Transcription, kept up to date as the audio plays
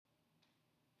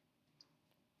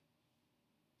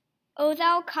O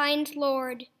thou kind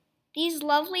Lord, these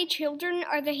lovely children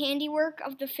are the handiwork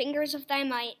of the fingers of thy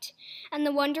might, and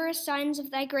the wondrous signs of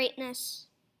thy greatness.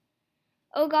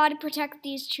 O God, protect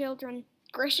these children,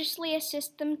 graciously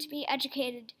assist them to be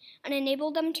educated, and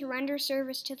enable them to render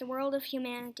service to the world of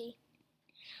humanity.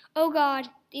 O God,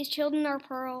 these children are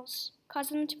pearls. Cause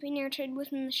them to be nurtured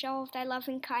within the shell of thy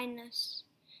loving kindness.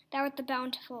 Thou art the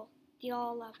bountiful, the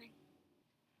all-loving.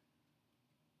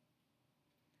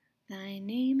 Thy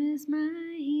name is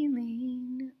my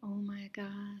healing, O my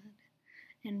God,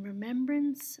 and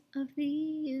remembrance of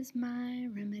thee is my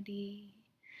remedy.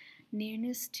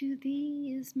 Nearness to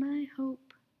thee is my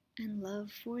hope, and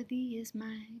love for thee is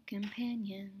my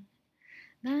companion.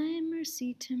 Thy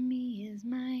mercy to me is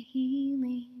my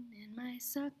healing and my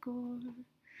succor,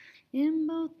 in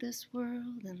both this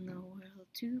world and the world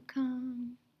to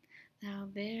come. Thou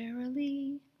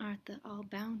verily art the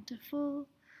all-bountiful,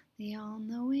 the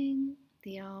all-knowing,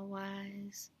 the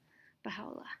all-wise.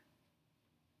 Baha'u'llah.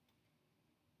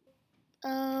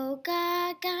 O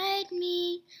God, guide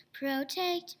me,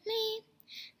 protect me,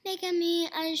 make of me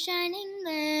a shining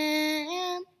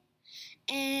lamp,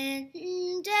 and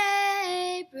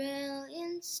a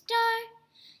brilliant star.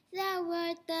 Thou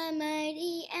art the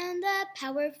mighty and the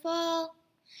powerful.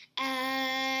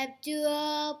 Abdul-Baha,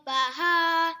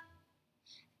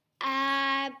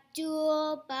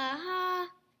 Abdul-Baha.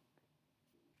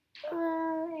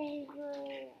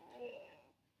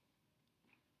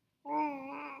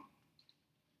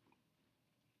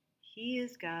 He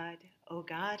is God, O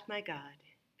God, my God.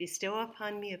 Bestow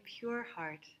upon me a pure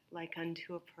heart like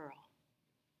unto a pearl.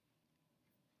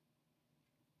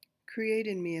 Create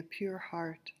in me a pure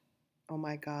heart, O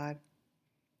my God,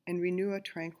 and renew a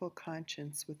tranquil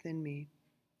conscience within me,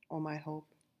 O my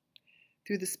hope.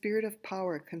 Through the Spirit of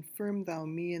power confirm thou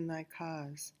me in thy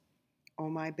cause, O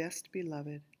my best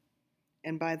beloved,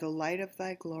 and by the light of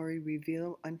thy glory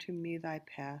reveal unto me thy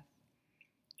path,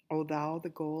 O thou the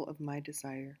goal of my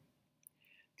desire.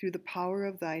 Through the power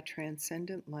of thy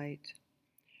transcendent light,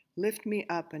 lift me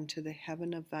up unto the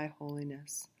heaven of thy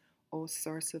holiness, O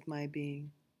source of my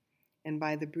being, and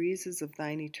by the breezes of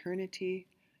thine eternity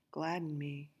gladden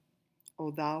me,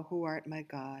 O thou who art my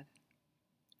God.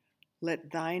 Let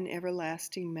thine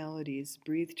everlasting melodies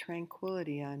breathe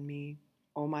tranquility on me,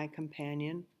 O my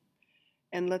companion,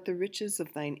 and let the riches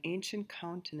of thine ancient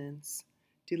countenance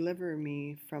deliver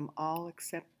me from all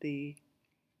except thee,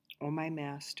 O my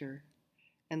master,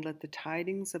 and let the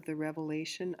tidings of the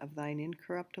revelation of thine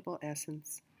incorruptible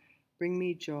essence bring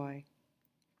me joy,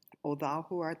 O thou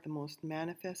who art the most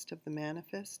manifest of the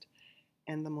manifest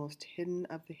and the most hidden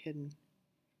of the hidden.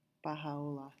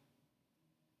 Baha'u'llah.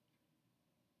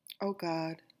 O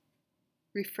God,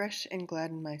 refresh and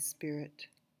gladden my spirit,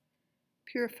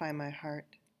 purify my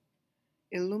heart,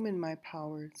 illumine my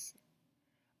powers.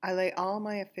 I lay all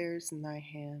my affairs in thy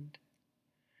hand.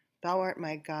 Thou art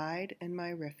my guide and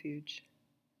my refuge.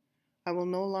 I will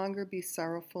no longer be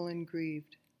sorrowful and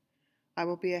grieved. I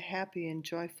will be a happy and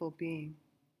joyful being.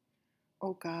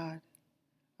 O God,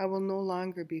 I will no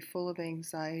longer be full of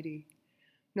anxiety,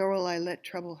 nor will I let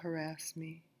trouble harass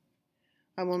me.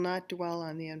 I will not dwell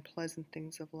on the unpleasant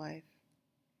things of life.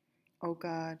 O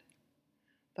God,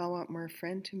 thou art more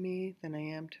friend to me than I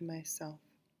am to myself.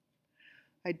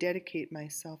 I dedicate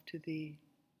myself to thee,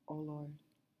 O Lord.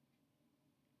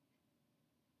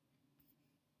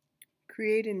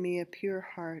 Create in me a pure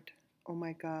heart, O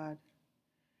my God,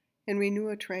 and renew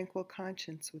a tranquil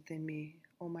conscience within me,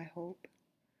 O my hope.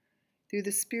 Through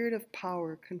the Spirit of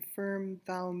power confirm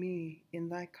thou me in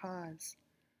thy cause,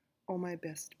 O my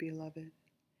best beloved,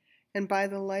 and by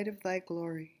the light of thy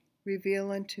glory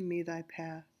reveal unto me thy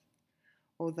path,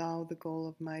 O thou the goal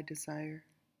of my desire.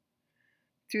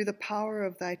 Through the power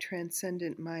of thy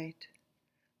transcendent might,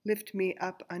 lift me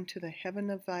up unto the heaven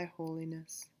of thy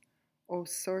holiness, O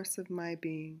source of my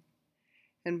being,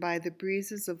 and by the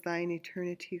breezes of thine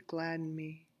eternity gladden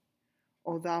me,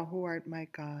 O thou who art my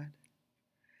God.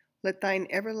 Let thine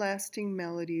everlasting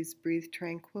melodies breathe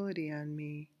tranquility on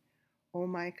me, O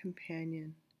my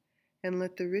companion, and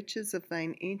let the riches of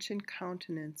thine ancient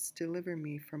countenance deliver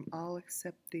me from all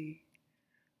except thee,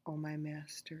 O my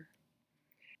master.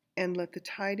 And let the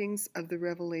tidings of the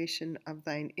revelation of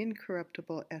thine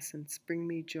incorruptible essence bring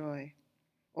me joy,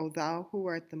 O thou who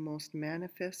art the most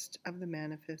manifest of the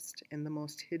manifest and the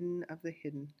most hidden of the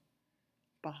hidden.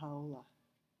 Baha'u'llah.